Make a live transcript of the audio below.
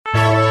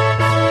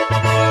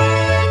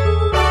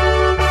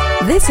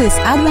This is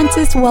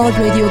Adventist World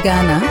Radio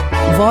Ghana,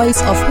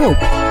 Voice of Hope.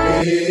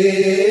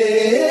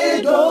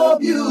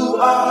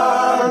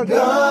 AWR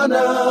Ghana,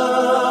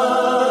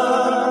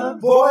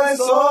 Voice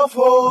of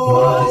Hope.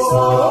 Voice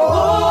of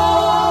Hope.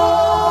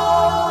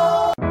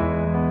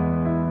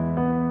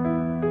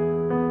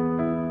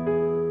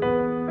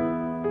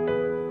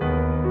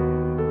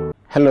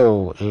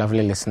 Hello,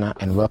 lovely listener,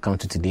 and welcome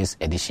to today's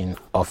edition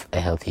of A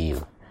Healthy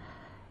You.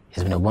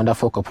 It's been a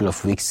wonderful couple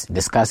of weeks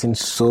discussing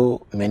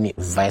so many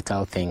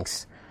vital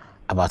things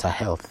about our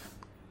health,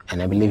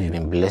 and I believe you've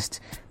been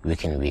blessed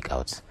week in, week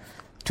out.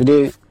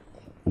 Today,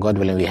 God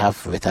willing, we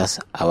have with us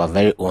our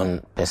very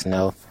own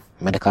personal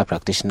medical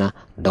practitioner,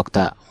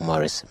 Dr.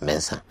 Maurice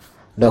Mensah.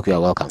 Doc, you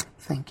are welcome.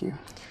 Thank you.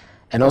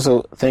 And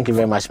also, thank you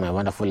very much, my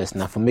wonderful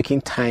listener, for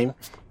making time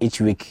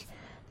each week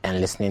and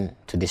listening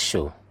to this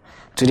show.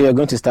 Today, we're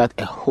going to start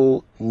a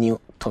whole new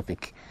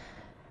topic.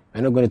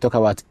 We're not going to talk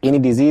about any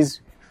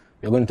disease.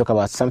 We're going to talk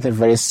about something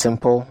very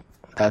simple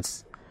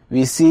that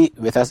we see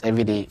with us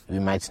every day, we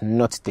might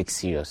not take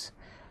serious.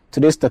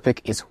 Today's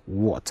topic is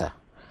water.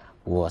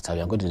 Water.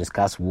 We are going to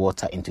discuss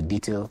water into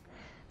detail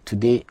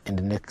today and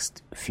the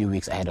next few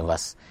weeks ahead of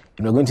us.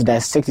 And we're going to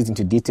dissect it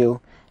into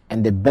detail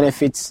and the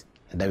benefits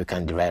that we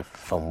can derive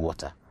from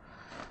water.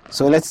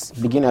 So let's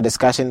begin our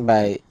discussion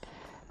by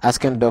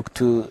asking Doc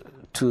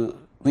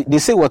they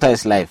say water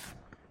is life.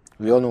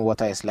 We all know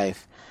water is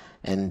life.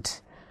 And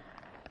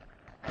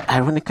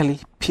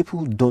ironically,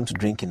 people don't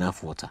drink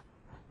enough water.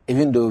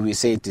 Even though we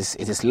say it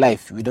is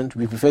life, we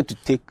prefer to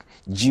take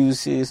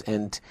juices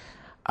and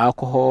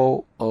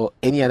alcohol or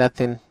any other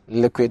thing,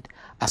 liquid,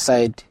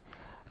 aside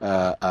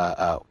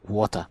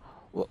water.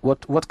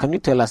 What can you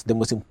tell us the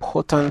most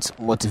important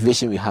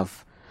motivation we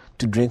have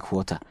to drink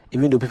water?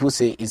 Even though people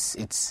say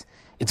it's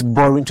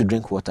boring to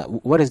drink water,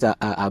 what is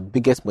our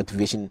biggest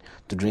motivation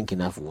to drink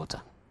enough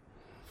water?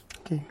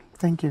 Okay,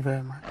 thank you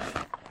very much.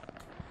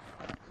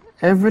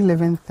 Every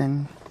living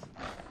thing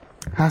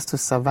has to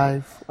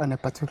survive on a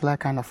particular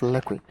kind of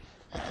liquid.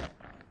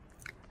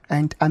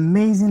 And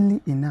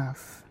amazingly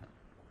enough,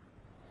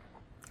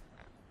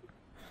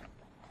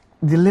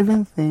 the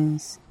living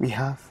things we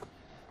have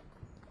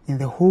in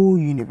the whole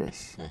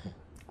universe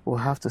will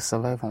have to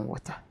survive on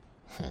water.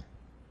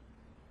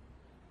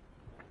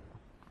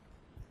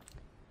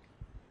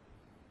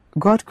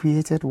 God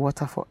created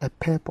water for a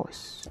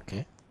purpose.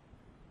 Okay.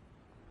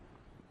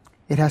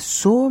 It has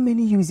so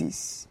many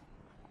uses.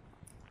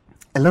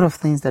 A lot of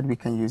things that we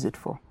can use it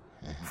for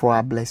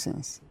our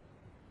blessings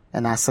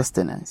and our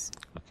sustenance.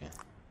 Okay.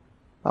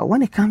 But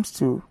when it comes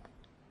to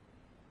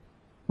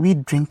we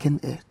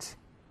drinking it,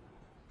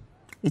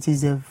 it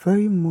is the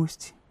very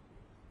most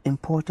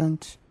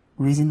important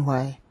reason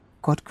why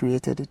God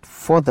created it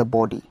for the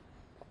body.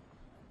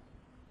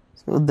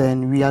 So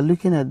then we are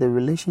looking at the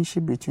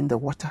relationship between the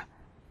water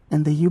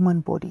and the human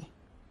body.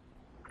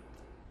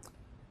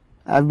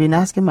 I've been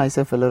asking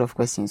myself a lot of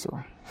questions.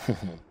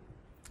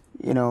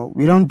 We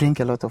don't drink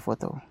a lot of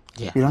water.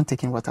 Yeah. We don't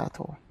take in water at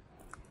all.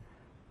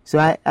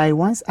 So I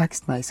once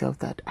asked myself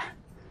that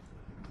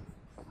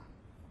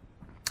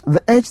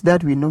the urge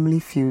that we normally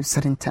feel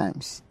certain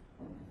times,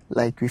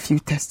 like we feel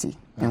thirsty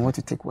and want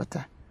to take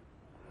water,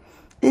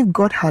 if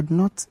God had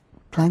not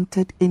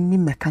planted any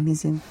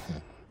mechanism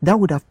that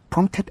would have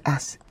prompted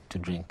us to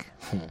drink,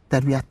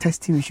 that we are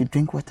thirsty, we should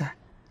drink water,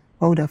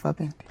 what would have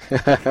happened?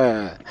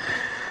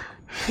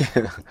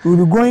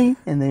 We'll be going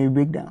and then we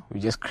break down. We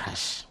just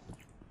crash.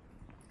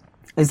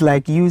 It's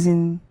like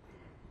using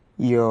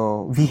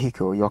your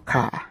vehicle, your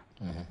car.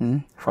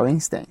 For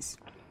instance,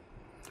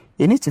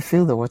 you need to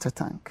fill the water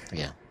tank.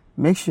 Yeah.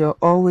 Make sure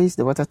always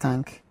the water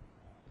tank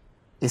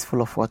is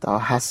full of water or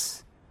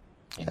has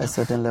Enough. a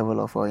certain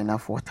level of or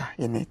enough water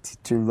in it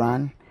to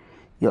run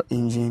your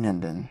engine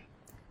and then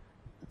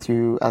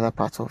to other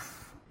parts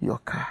of your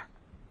car.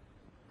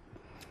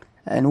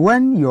 And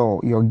when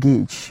your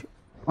gauge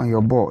on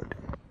your board,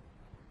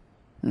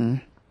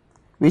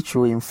 which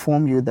will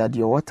inform you that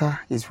your water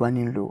is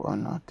running low or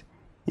not,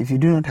 if you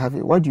do not have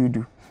it, what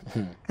do?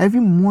 Every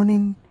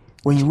morning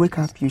when you wake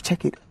up, you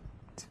check it.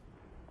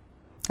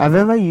 I've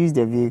ever used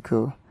a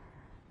vehicle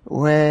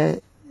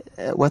where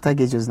water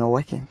gauge was not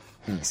working.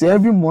 So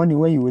every morning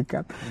when you wake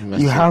up,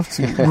 you have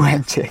to go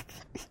and check.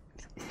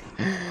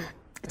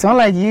 It's not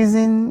like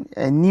using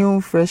a new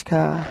fresh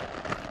car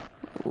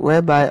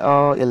whereby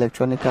all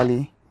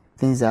electronically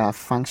things are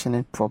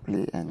functioning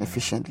properly and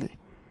efficiently,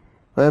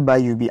 whereby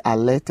you'll be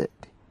alerted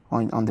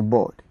on the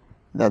board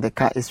that the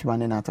car is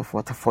running out of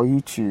water for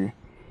you to,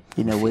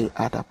 in a way,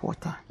 add up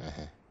water.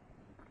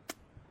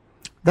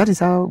 That is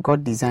how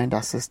God designed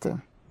our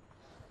system.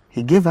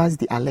 He gave us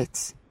the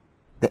alerts,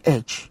 the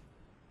edge.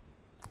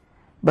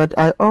 But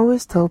I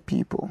always tell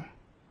people,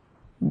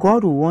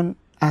 God will want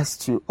us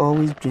to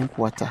always drink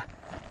water,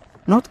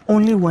 not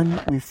only when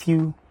we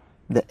feel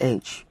the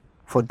urge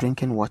for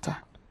drinking water,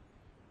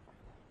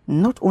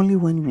 not only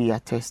when we are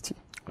thirsty,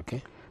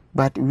 Okay.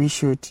 but we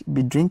should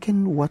be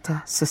drinking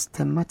water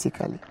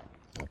systematically.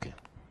 Okay.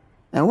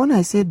 And when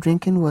I say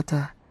drinking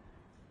water,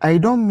 I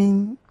don't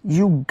mean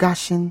you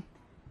gushing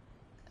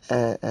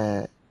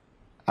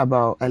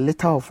about a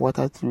liter of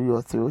water through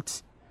your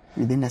throat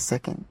within a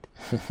second.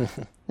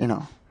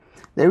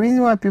 The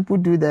reason why people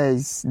do that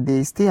is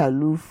they stay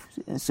aloof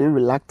and so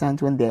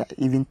reluctant when they're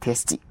even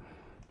thirsty.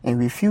 And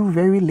we feel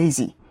very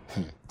lazy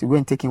to go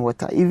and take in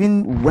water,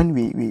 even when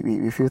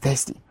we feel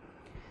thirsty.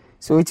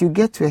 So it will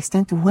get to an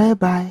extent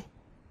whereby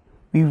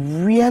we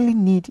really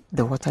need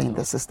the water in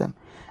the system.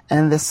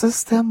 And the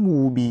system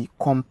will be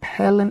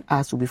compelling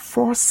us, will be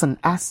forcing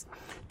us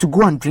to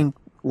go and drink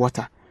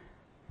water.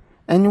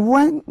 And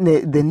when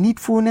the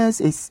needfulness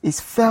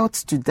is felt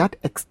to that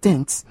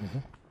extent,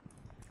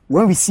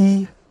 when we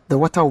see the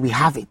water, we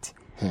have it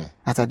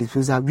at our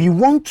disposal. We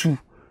want to,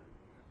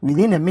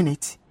 within a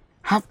minute,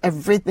 have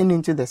everything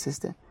into the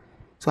system.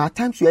 So at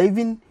times you are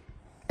even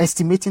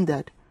estimating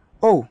that,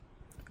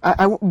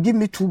 give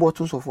me 2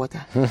 bottles of water.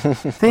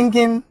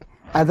 Thinking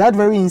at that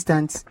very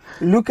instant,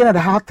 looking at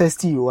how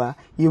thirsty you are,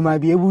 you might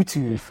be able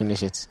to finish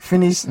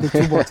the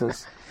 2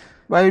 bottles.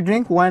 But you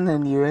drink one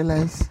and you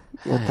realize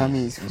your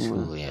tummy is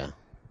full.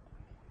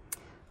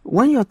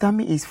 When your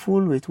tummy is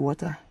full with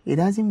water, it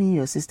doesn't mean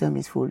your system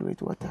is full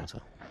with water.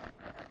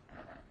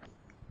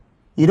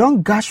 You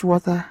don't gush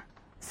water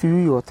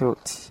through your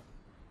throat.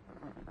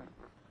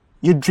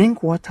 You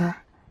drink water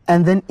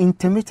and then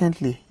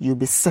intermittently you'll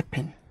be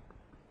sipping.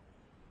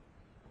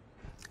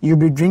 You'll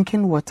be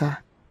drinking water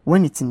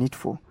when it's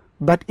needful,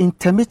 but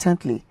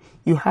intermittently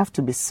you have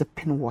to be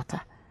sipping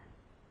water.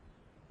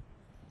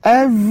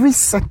 Every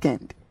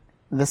second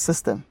the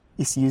system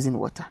is using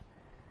water.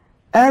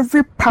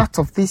 Every part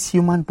of this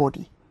human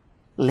body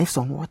lives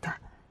on water.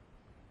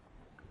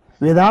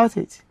 Without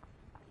it,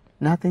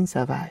 nothing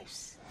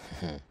survives.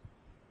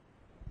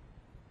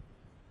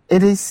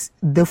 It is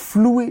the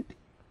fluid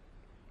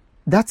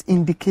that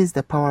indicates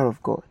the power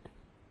of God.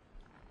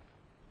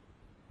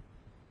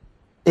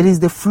 It is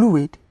the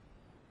fluid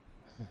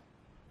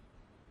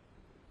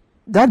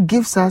that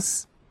gives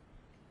us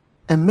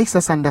and makes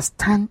us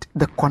understand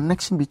the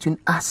connection between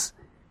us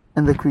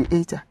and the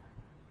Creator.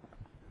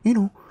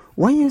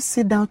 When you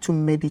sit down to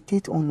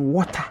meditate on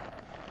water,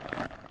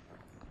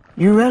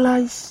 you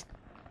realize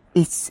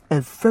it's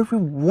a very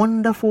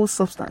wonderful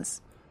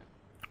substance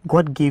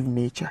God gave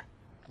nature.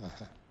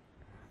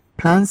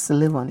 Plants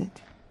live on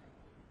it.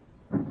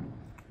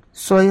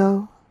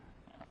 Soil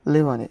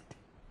live on it.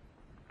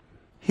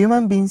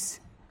 Human beings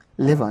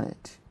live on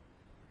it.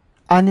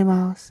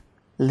 Animals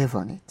live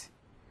on it.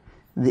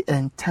 The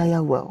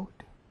entire world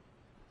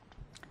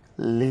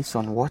lives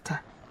on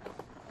water.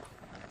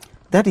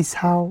 That is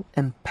how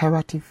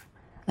imperative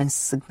and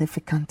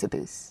significant it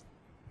is.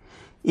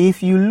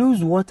 If you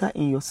lose water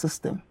in your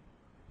system,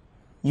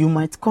 you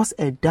might cause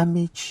a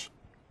damage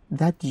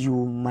that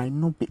you might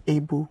not be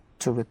able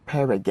to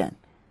repair again.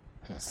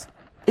 Yes.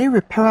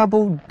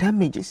 Irreparable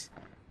damages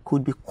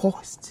could be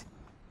caused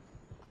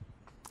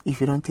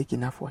if you don't take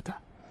enough water.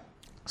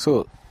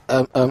 So,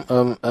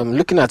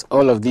 looking at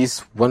all of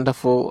these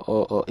wonderful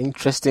or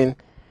interesting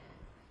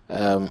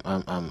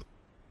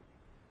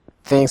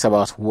things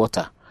about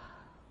water,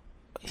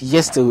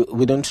 yes,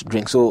 we don't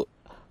drink. So,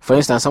 for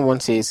instance, someone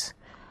says,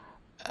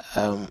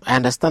 I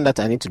understand that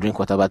I need to drink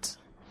water, but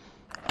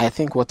I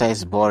think water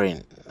is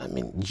boring.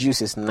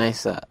 Juice is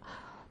nicer.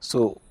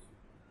 So,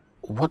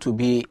 what would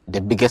be the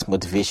biggest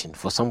motivation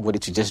for somebody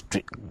to just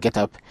get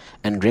up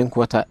and drink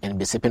water and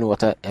be sipping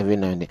water every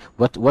now and then?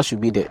 What should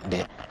be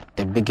the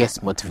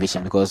biggest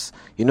motivation? Because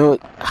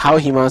how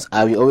humans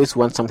are, we always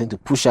want something to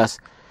push us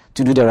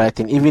to do the right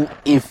thing, even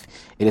if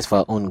it is for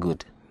our own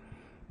good.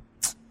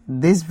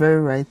 This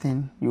very right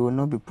thing, you will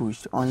not be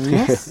pushed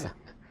unless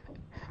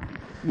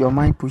your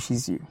mind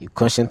pushes you. You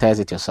conscientize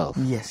it yourself.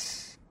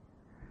 Yes.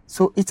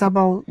 So it's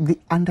about the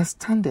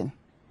understanding.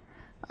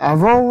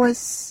 I've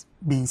always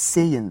been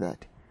saying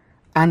that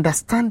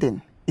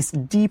understanding is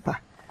deeper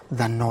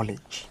than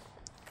knowledge.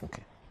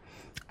 Okay.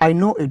 I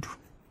know Edu.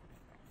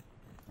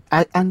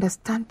 I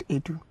understand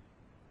Edu.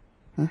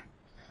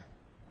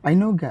 I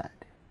know God.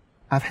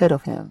 I've heard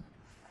of Him.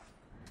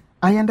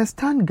 I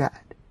understand God,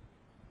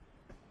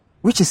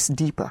 which is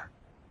deeper.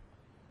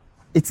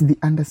 It's the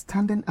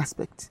understanding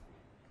aspect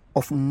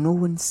of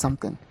knowing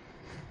something.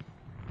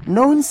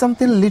 Knowing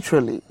something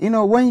literally.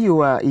 When you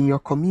are in your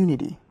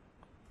community,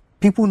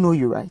 people know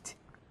you, right?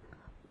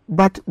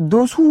 But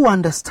those who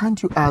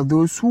understand you are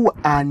those who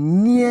are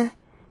near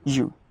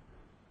you.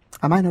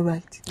 Am I not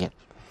right? Yeah.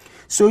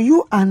 So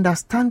you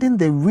understanding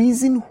the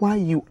reason why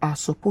you are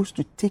supposed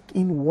to take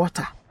in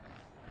water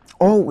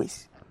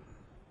always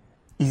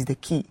is the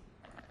key.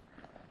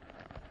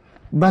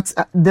 But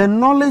the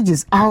knowledge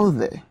is out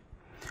there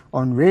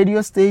on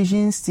radio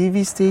stations,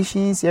 TV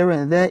stations, here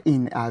and there,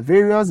 in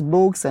various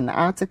books and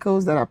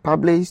articles that are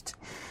published.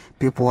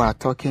 People are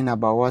talking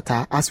about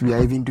water as we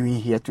are even doing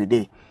here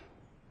today.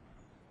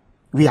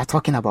 We are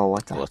talking about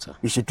water.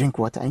 We should drink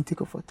water,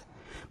 intake of water.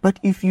 But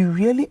if you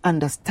really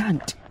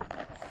understand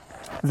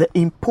the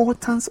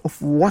importance of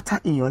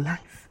water in your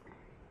life,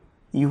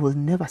 you will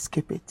never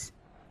skip it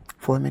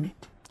for a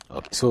minute.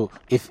 Okay, so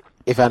if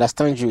I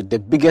understand you, the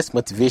biggest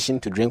motivation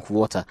to drink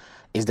water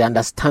is the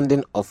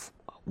understanding of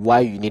why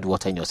you need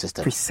water in your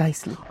system.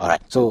 Precisely. All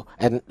right. So,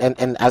 and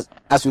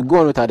as we go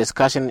on with our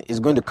discussion, it's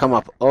going to come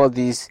up all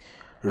these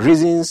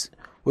reasons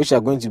which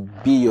are going to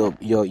be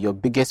your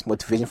biggest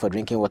motivation for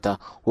drinking water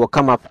will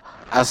come up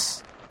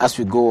as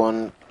we go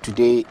on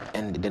today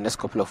and the next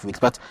couple of weeks.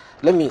 But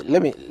let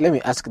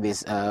me ask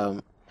this.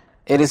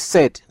 It is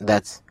said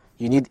that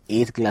you need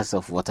 8 glasses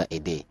of water a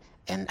day,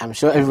 and I'm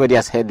sure everybody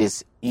has heard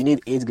this. You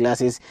need 8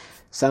 glasses.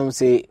 Some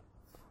say,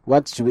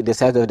 what should be the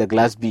size of the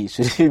glass be?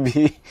 Should it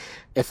be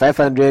a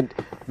 500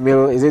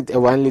 ml? Is it a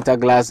 1 liter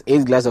glass?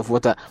 8 glasses of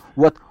water?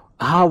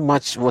 How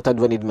much water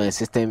do I need in my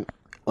system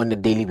on a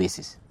daily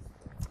basis?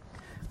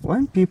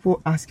 When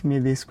people ask me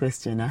this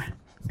question,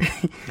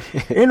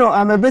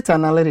 I'm a bit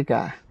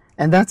analytical,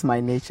 and that's my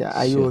nature.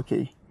 Are you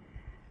okay?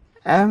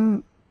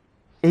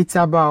 It's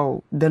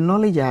about the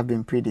knowledge I have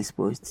been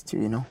predisposed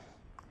to,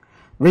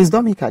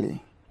 Wisdomically,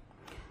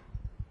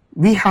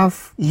 we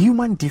have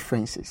human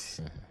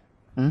differences.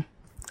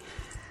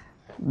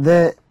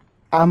 The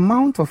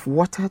amount of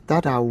water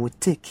that I would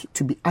take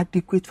to be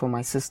adequate for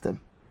my system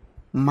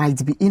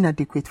might be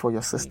inadequate for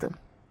your system.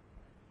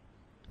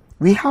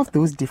 We have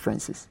those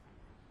differences.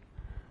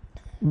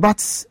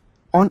 But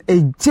on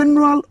a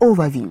general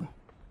overview,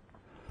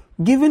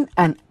 given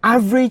an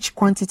average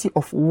quantity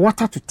of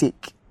water to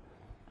take,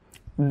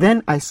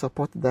 then I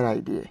support that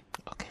idea.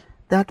 Okay.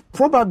 That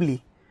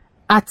probably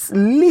at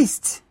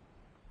least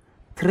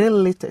 3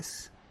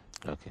 liters.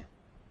 Okay.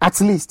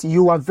 At least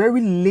you are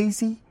very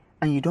lazy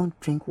and you don't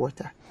drink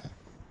water.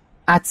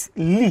 At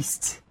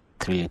least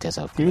 3 liters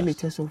of 3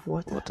 liters of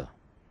water.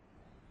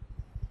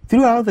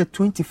 Throughout the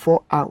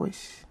 24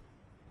 hours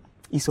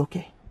is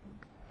okay.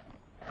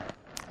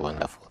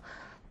 Wonderful.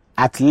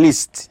 At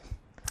least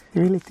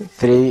 3 liters.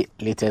 3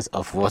 liters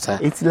of water.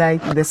 It's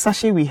like the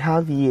sachet we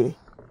have here.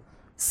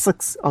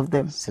 6 of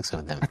them. 6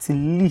 of them. At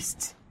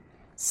least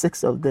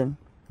 6 of them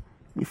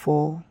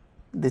before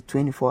the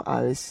 24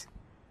 hours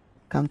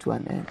come to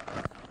an end.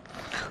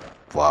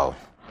 Wow.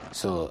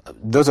 So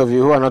those of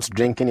you who are not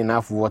drinking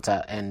enough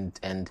water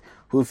and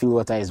who feel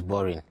water is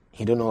boring,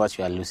 you don't know what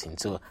you are losing.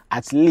 So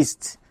at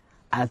least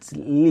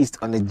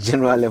on a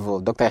general level,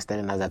 doctor is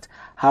telling us that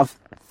have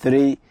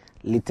 3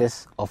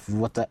 liters of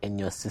water in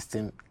your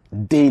system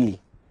daily.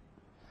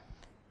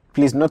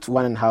 Please, not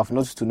 1.5,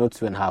 not 2, not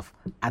 2.5.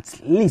 At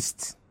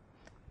least.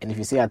 And if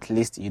you say at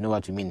least, you know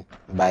what you mean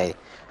by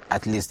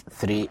at least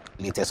 3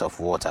 liters of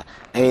water.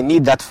 And you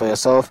need that for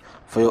yourself,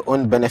 for your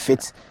own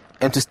benefit,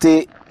 and to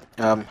stay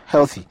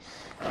healthy.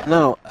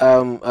 Now,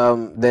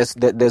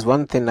 there's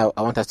one thing I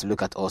want us to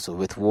look at also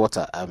with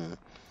water.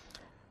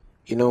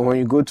 When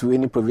you go to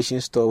any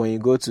provision store, when you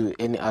go to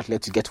any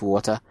outlet to get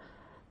water,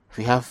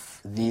 we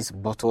have these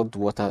bottled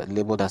water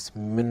labeled as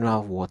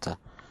mineral water.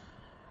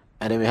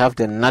 And then we have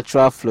the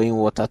natural flowing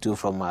water too,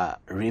 from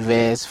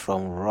rivers,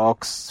 from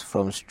rocks,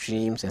 from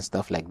streams and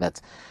stuff like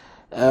that.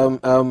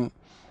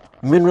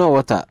 Mineral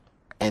water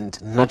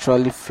and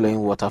naturally flowing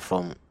water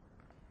from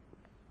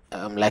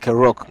like a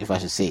rock, if I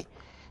should say.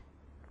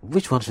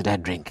 Which one should I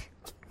drink?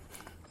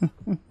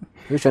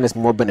 Which one is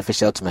more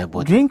beneficial to my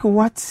body? Drink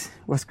what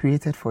was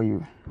created for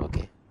you.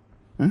 Okay.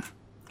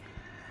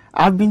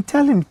 I've been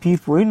telling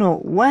people,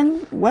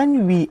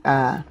 when we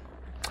are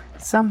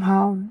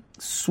somehow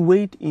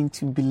swayed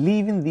into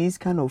believing these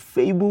kind of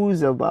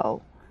fables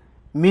about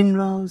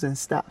minerals and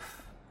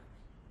stuff,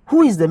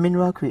 who is the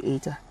mineral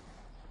creator?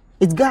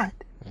 It's God.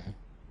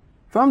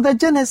 From the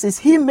Genesis,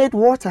 He made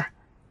water.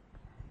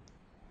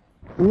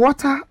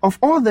 Water, of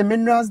all the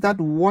minerals that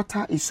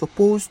water is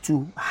supposed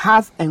to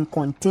have and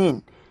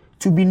contain,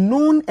 to be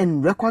known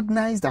and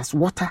recognized as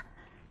water,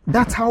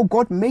 that's how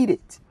God made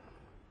it.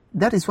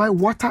 That is why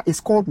water is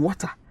called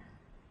water.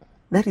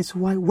 That is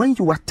why when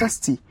you are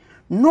thirsty,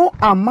 no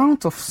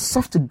amount of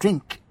soft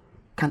drink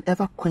can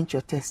ever quench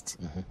your thirst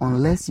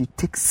unless you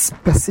take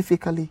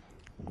specifically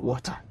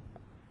water.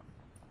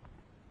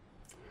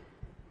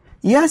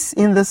 Yes,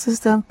 in the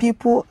system,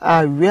 people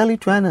are really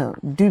trying to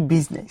do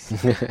business.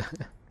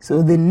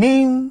 So they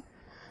name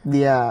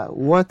their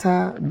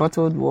water,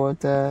 bottled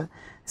water,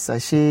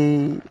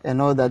 sachet,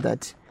 and all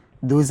that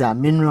those are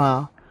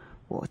mineral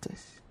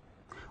waters.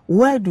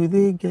 Where do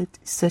they get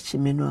such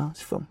minerals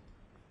from?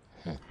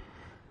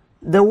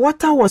 The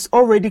water was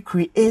already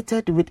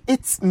created with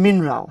its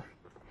mineral.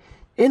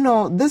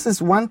 This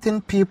is one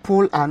thing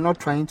people are not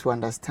trying to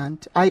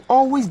understand. I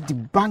always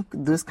debunk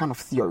those kind of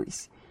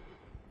theories.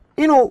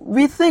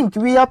 We think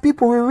we are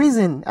people, we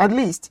reason, at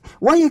least.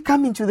 When you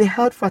come into the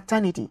health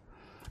fraternity,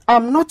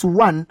 I'm not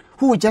one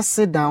who will just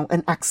sit down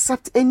and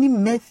accept any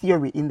mere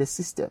theory in the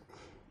system.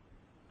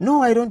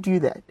 No, I don't do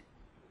that.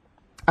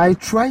 I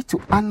try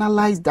to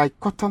analyze,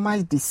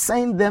 dichotomize,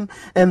 discern them,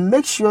 and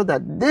make sure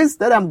that this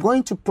that I'm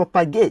going to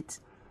propagate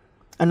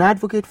and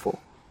advocate for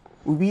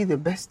will be the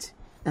best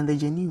and the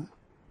genuine.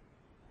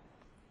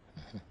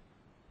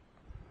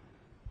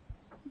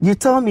 You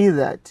tell me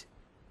that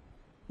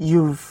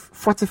you've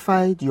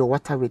fortified your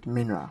water with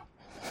mineral.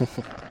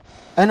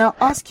 And I'll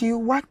ask you,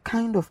 what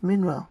kind of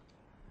mineral?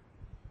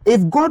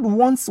 If God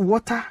wants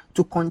water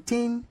to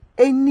contain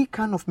any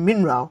kind of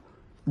mineral,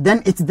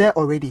 then it's there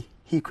already.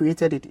 he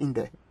created it in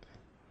there.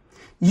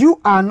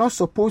 You are not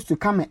supposed to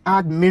come and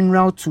add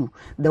mineral to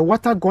the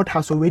water God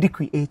has already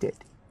created.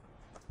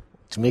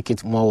 To make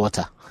it more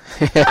water.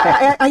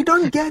 I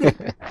don't get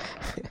it.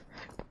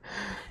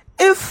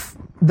 If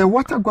the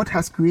water God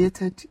has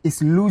created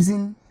is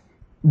losing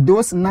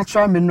those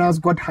natural minerals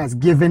God has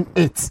given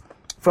it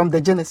from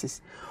the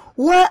Genesis,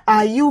 where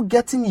are you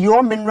getting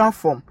your mineral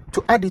from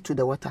to add it to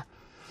the water?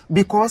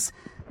 Because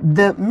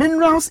the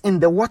minerals in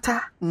the water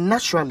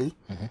naturally,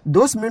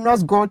 those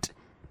minerals God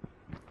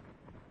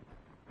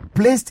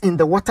placed in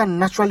the water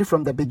naturally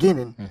from the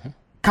beginning,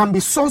 can be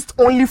sourced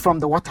only from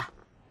the water.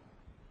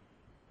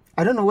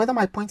 I don't know whether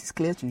my point is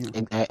clear to you.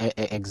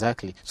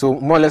 Exactly. So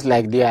more or less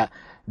like they are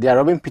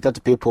robbing Peter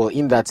to pay Paul,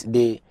 in that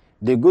they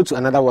go to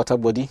another water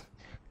body,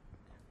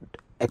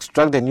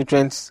 extract the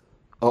nutrients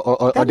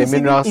or the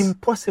minerals. That is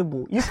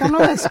impossible. You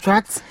cannot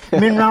extract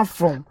mineral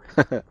from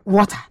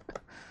water.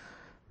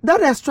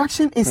 That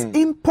extraction is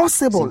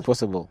impossible. It's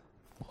impossible.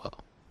 Wow.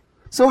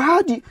 So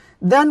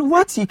then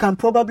what you can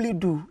probably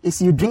do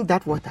is you drink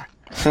that water.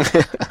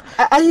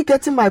 Are you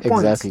getting my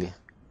point? Exactly.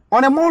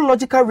 On a more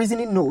logical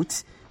reasoning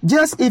note,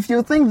 just if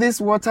you think this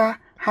water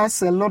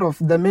has a lot of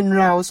the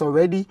minerals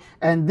already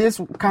and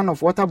this kind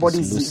of water body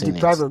is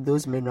deprived of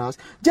those minerals,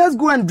 just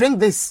go and drink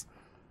this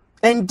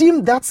and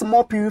deem that's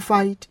more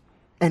purified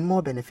and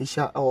more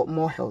beneficial or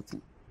more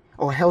healthy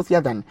or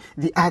healthier than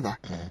the other.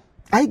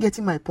 Are you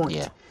getting my point?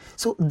 Yeah.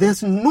 So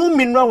there's no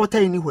mineral water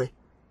anywhere.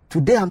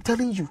 Today I'm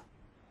telling you.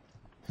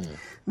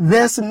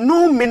 There's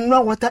no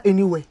mineral water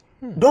anywhere.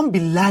 Don't be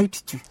lied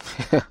to.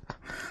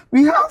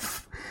 We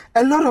have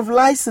a lot of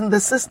lies in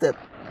the system.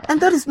 And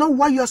that is not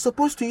what you are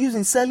supposed to use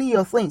in selling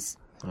your things.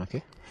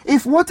 Okay.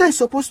 If water is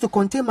supposed to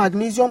contain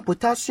magnesium,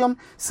 potassium,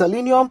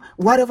 selenium,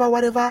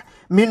 whatever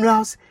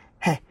minerals,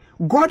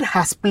 God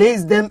has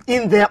placed them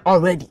in there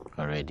already.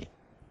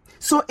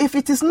 So if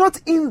it is not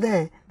in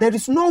there, there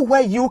is no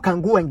way you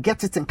can go and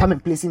get it and come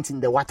and place it in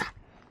the water.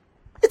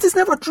 It is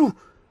never true.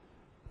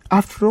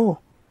 After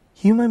all,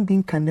 human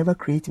being can never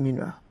create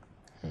mineral.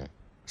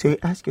 So you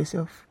ask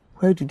yourself,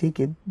 where do they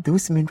get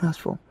those minerals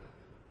from?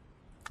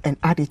 And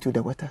add it to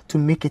the water to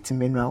make it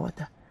mineral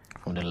water.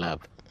 From the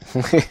lab.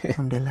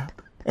 From the lab.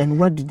 And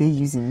what do they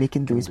use in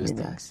making those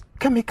minerals?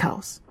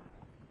 Chemicals.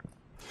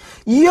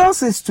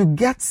 Yours is to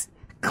get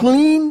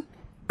clean,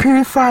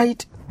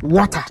 purified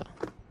water.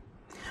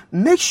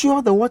 Make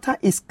sure the water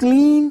is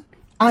clean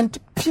and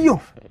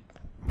pure.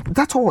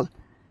 That's all.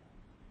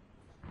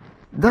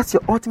 That's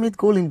your ultimate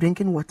goal in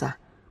drinking water.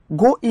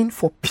 Go in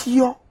for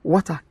pure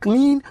water,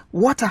 clean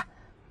water.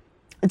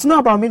 It's not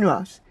about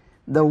minerals.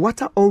 The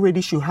water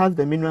already should have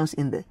the minerals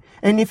in there.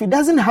 And if it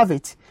doesn't have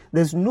it,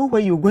 there's no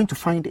way you're going to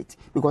find it,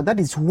 because that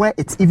is where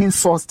it's even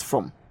sourced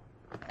from.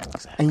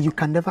 Exactly. And you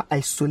can never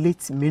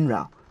isolate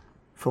mineral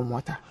from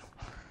water.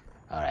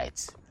 All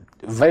right.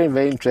 Very,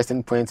 very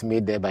interesting point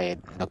made there by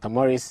Dr.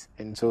 Morris.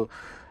 And so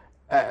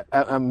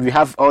we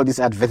have all these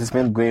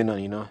advertisements going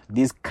on,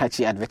 these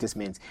catchy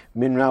advertisements.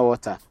 Mineral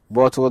water,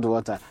 bottled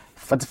water,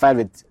 fortified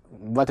with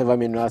whatever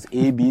minerals,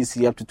 A, B,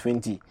 C, up to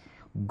 20.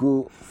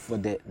 Go for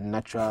the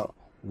natural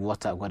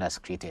water God has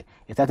created.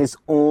 It has its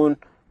own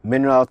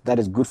mineral that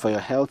is good for your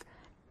health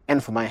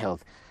and for my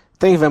health.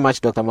 Thank you very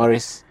much, Dr.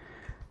 Morris.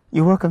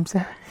 You're welcome,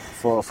 sir.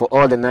 For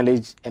all the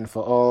knowledge and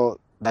for all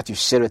that you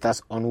share with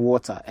us on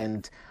water.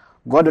 And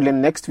God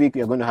willing, next week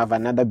we are going to have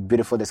another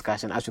beautiful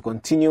discussion as we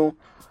continue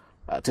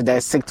to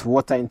dissect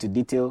water into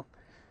detail,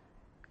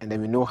 and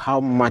then we know how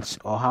much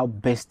or how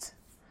best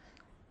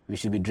we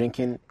should be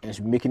drinking and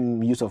should be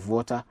making use of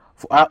water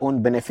for our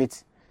own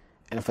benefit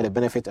and for the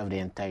benefit of the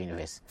entire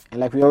universe.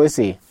 And like we always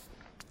say,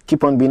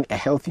 keep on being a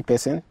healthy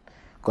person,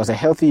 because a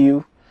healthy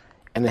you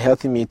and a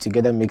healthy me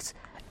together makes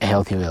a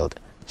healthy world.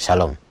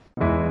 Shalom.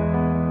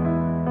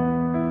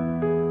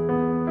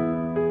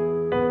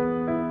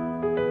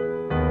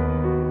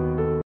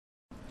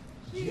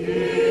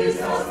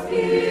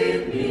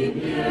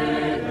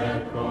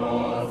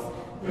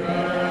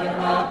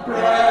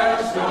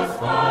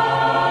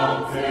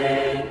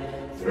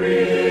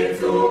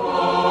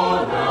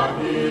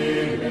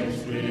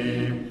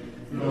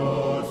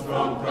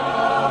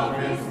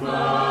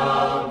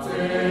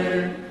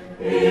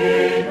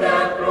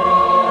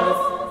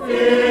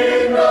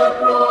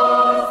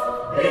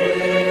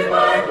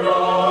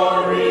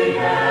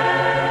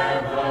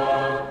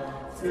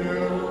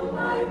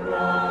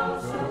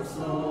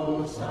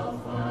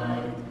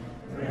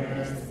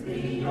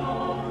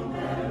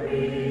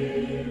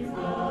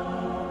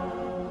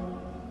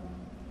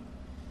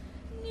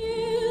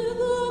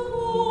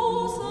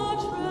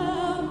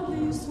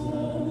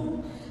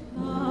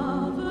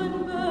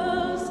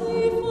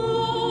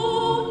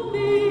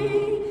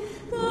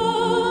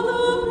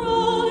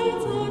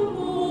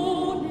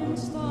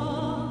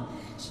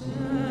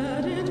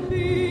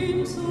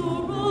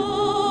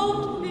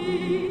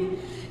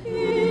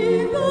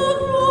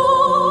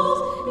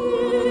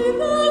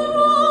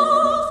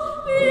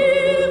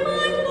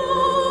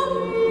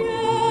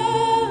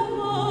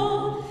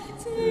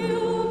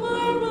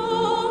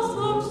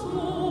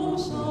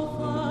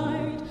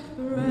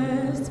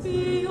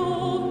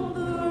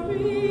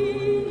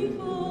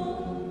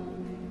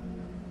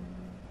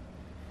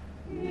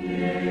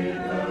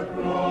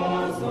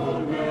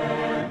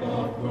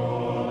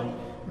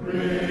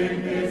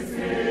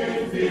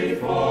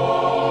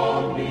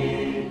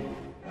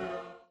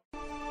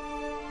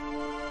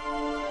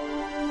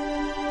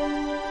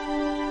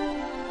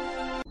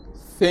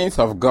 Saints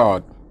of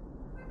God,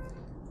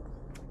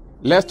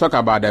 let's talk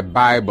about the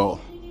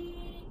Bible.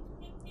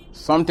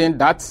 Something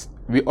that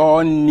we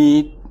all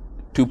need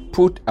to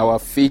put our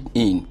faith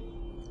in.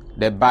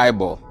 The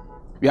Bible.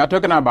 We are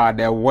talking about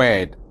the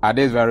Word at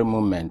this very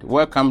moment.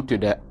 Welcome to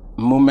the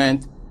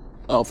moment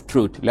of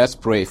truth. Let's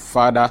pray.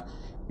 Father,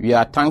 we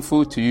are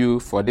thankful to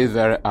you for this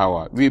very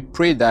hour. We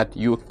pray that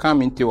you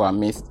come into our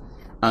midst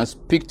and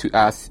speak to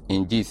us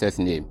in Jesus'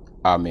 name.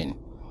 Amen.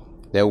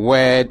 The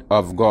Word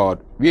of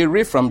God. We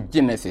read from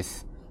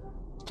Genesis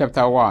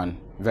chapter 1,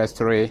 verse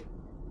 3,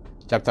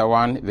 chapter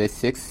 1, verse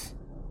 6,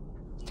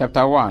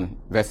 chapter 1,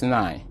 verse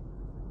 9,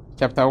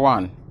 chapter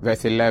 1,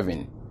 verse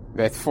 11,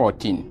 verse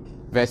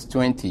 14, verse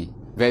 20,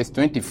 verse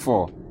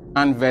 24,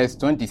 and verse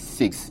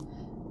 26.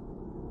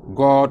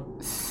 God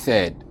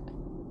said,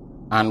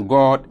 and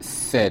God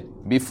said,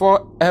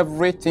 before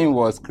everything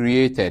was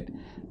created,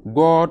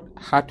 God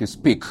had to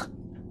speak.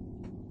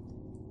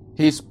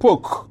 He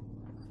spoke,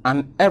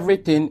 and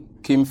everything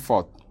came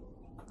forth.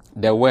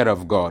 The Word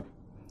of God.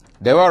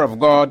 The Word of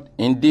God,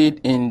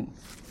 indeed, in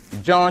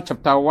John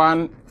chapter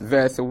 1,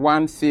 verse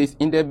 1 says,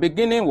 in the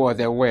beginning was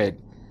the Word,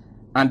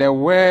 and the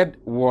Word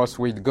was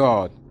with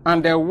God,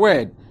 and the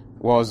Word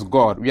was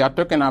God. We are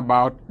talking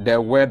about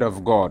the Word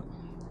of God.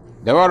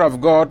 The Word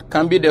of God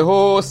can be the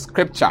whole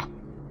Scripture.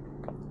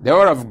 The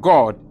Word of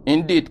God,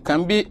 indeed,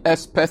 can be a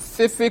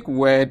specific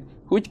word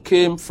which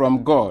came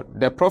from God.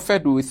 The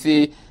prophet will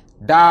say,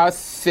 thus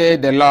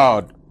said the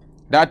Lord.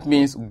 That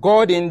means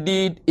God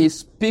indeed is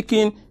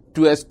speaking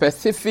to a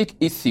specific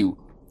issue.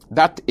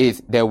 That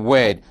is the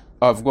Word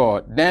of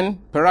God. Then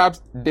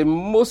perhaps the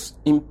most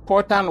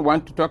important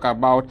one to talk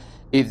about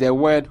is the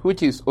Word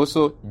which is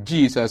also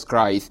Jesus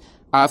Christ,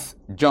 as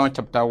John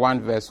chapter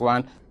 1 verse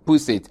 1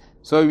 puts it.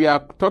 So we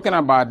are talking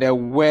about the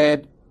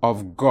Word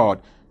of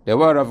God. The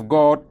Word of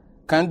God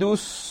can do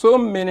so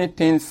many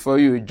things for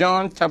you.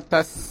 John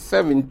chapter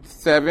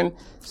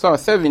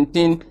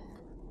 17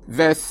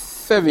 verse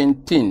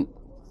 17.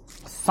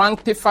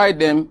 Sanctify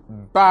them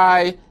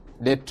by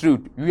the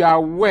truth. Your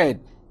word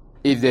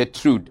is the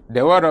truth.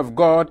 The Word of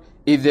God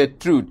is the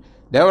truth.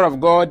 The Word of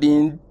God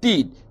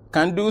indeed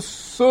can do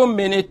so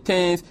many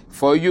things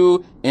for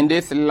you in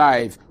this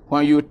life.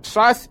 When you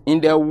trust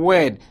in the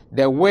Word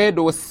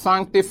will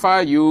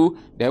sanctify you,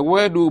 the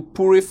Word will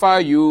purify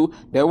you,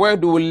 the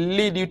Word will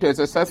lead you to a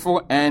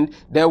successful end,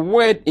 the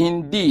Word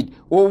indeed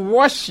will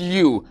wash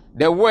you,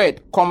 the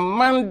Word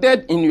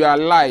commanded in your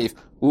life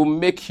will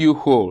make you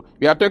whole.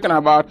 We are talking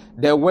about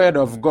the Word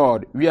of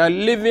God. We are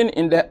living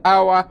in the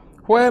hour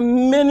where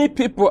many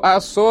people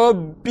are so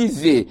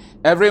busy.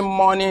 Every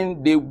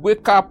morning they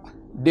wake up,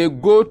 they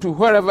go to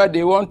wherever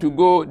they want to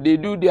go. They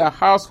do their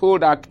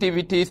household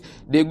activities.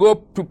 They go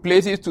to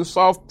places to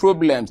solve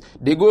problems.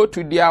 They go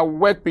to their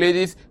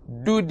workplaces,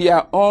 do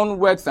their own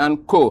works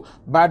and co.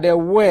 But the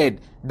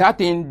Word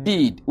that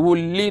indeed will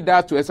lead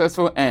us to a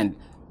successful end.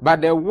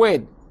 But the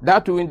Word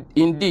that will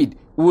indeed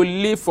will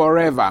live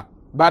forever.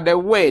 But the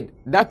Word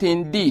that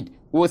indeed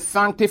will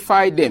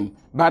sanctify them.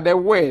 But the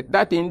Word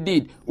that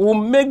indeed will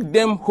make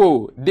them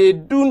whole. They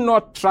do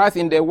not trust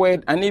in the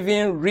Word and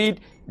even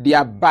read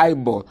their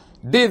Bible.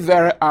 This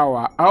very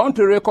hour, I want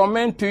to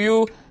recommend to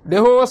you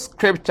the whole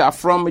Scripture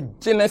from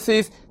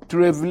Genesis to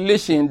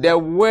Revelation, the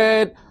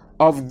Word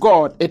of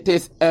God. It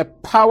is a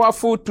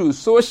powerful tool,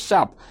 so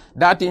sharp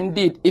that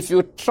indeed, if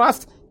you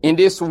trust in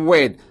this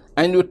Word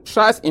and you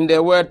trust in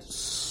the Word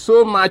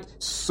so much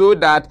so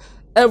that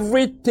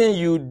everything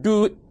you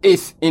do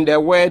is in the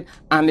Word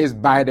and is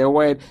by the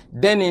Word,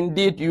 then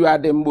indeed you are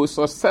the most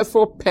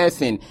successful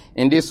person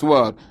in this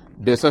world.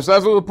 The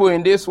successful people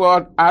in this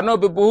world are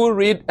not people who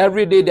read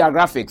every day their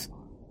graphics.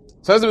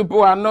 Successful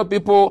people are not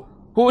people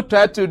who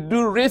try to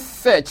do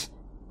research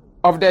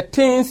of the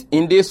things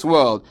in this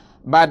world.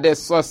 But the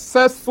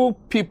successful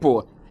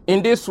people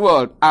in this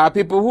world are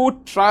people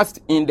who trust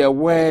in the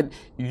Word,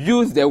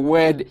 use the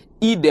Word,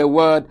 eat the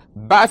Word,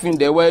 bath in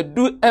the Word,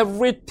 do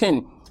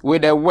everything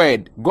with the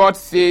Word. God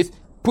says,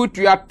 put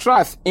your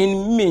trust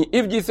in me.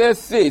 If Jesus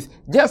says,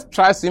 just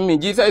trust in me,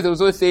 Jesus is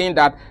also saying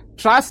that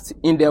trust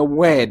in the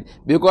Word,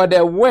 because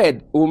the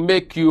Word will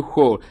make you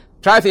whole.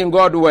 Trust in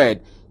God's Word.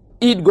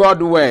 Eat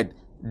God's Word.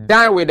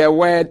 Dine with the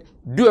Word.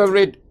 Do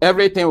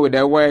everything with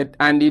the Word.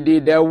 And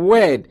indeed, the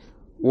Word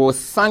will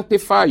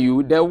sanctify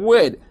you. The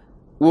Word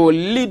will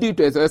lead you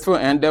to a successful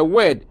end. The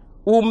Word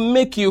will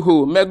make you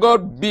whole. May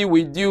God be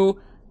with you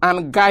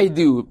and guide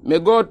you. May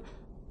God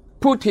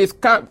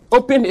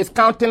open His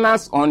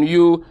countenance on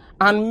you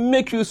and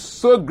make you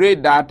so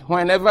great that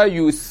whenever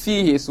you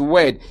see His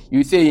Word,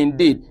 you say,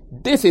 indeed,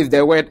 this is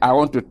the Word I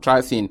want to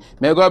trust in.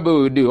 May God be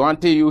with you.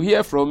 Until you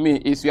hear from me,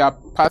 it's your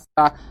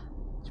pastor,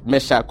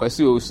 Meshach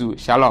Kwesi Osu.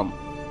 Shalom.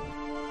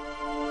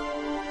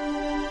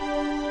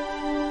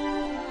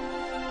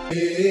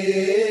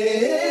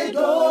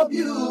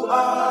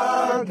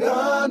 AWR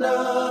Ghana,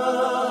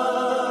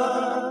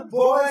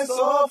 Voice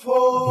of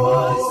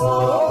Hope.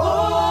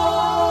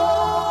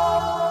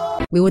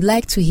 We would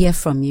like to hear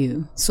from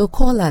you, so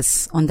call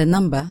us on the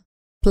number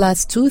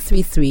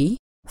 +233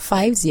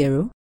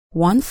 50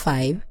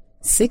 15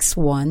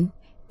 61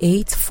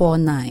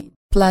 849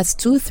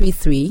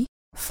 +233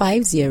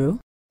 50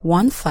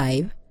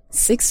 15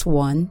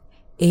 61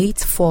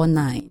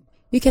 849.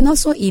 You can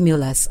also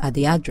email us at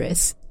the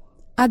address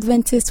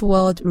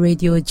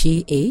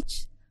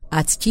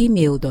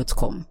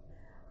adventistworldradiogh@gmail.com.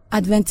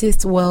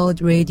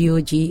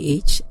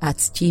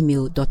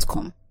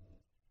 adventistworldradiogh@gmail.com.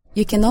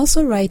 You can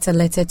also write a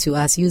letter to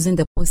us using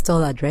the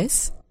postal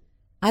address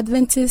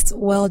Adventist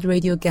World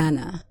Radio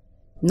Ghana,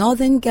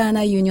 Northern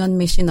Ghana Union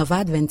Mission of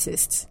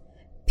Adventists,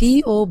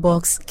 P.O.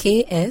 Box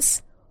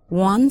KS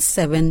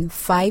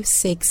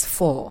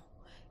 17564,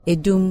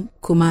 Edum,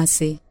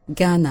 Kumasi,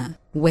 Ghana,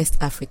 West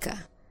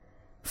Africa.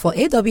 For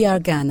AWR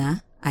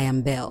Ghana, I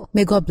am Belle.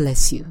 May God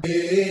bless you.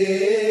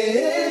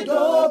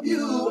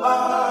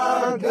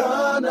 AWR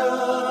Ghana,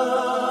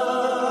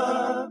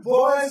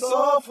 Voice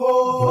of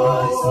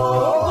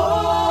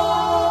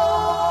Hope.